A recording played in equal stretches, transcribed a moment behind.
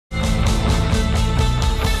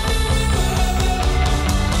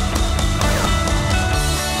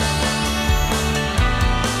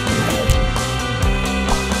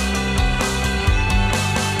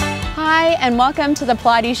and welcome to the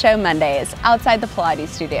Pilates Show Mondays, outside the Pilates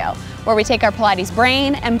studio, where we take our Pilates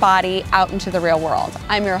brain and body out into the real world.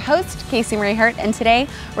 I'm your host, Casey Marie Hurt, and today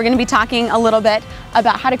we're going to be talking a little bit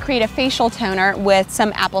about how to create a facial toner with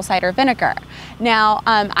some apple cider vinegar. Now,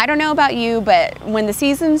 I don't know about you, but when the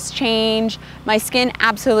seasons change, my skin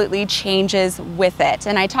absolutely changes with it.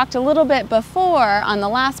 And I talked a little bit before on the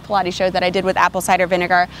last Pilates show that I did with apple cider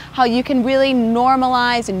vinegar, how you can really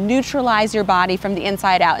normalize and neutralize your body from the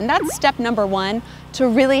inside out. And that's step number one to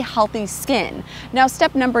really healthy skin. Now,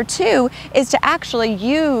 step number two is to actually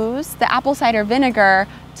use the apple cider vinegar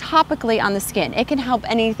topically on the skin. It can help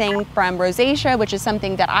anything from rosacea, which is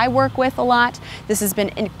something that I work with a lot. This has been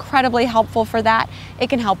incredibly helpful for that. It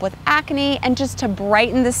can help with acne and just to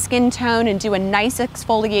brighten the skin tone and do a nice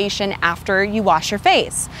exfoliation after you wash your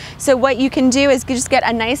face. So what you can do is just get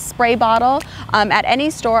a nice spray bottle at any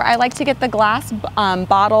store. I like to get the glass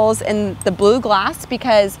bottles in the blue glass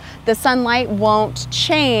because the sunlight won't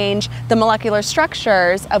change the molecular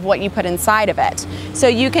structures of what you put inside of it. So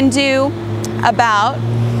you can do about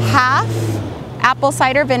half apple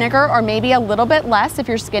cider vinegar, or maybe a little bit less if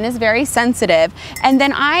your skin is very sensitive. And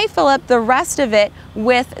then I fill up the rest of it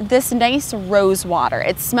with this nice rose water.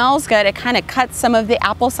 It smells good. It kind of cuts some of the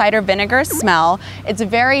apple cider vinegar smell. It's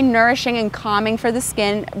very nourishing and calming for the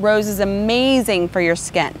skin. Rose is amazing for your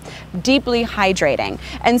skin, deeply hydrating.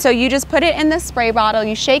 And so you just put it in the spray bottle,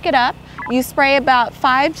 you shake it up, you spray about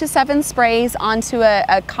 5 to 7 sprays onto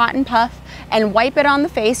a cotton puff and wipe it on the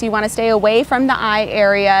face. You want to stay away from the eye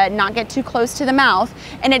area, not get too close to the mouth.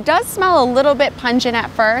 And it does smell a little bit pungent at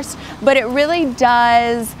first, but it really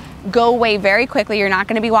does go away very quickly. You're not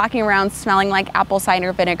going to be walking around smelling like apple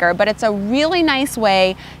cider vinegar, but it's a really nice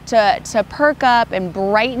way to perk up and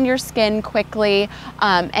brighten your skin quickly.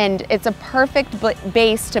 And it's a perfect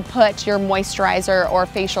base to put your moisturizer or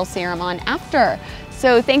facial serum on after.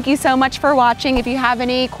 So thank you so much for watching. If you have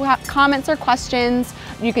any comments or questions,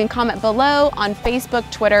 you can comment below on Facebook,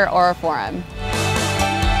 Twitter, or a forum.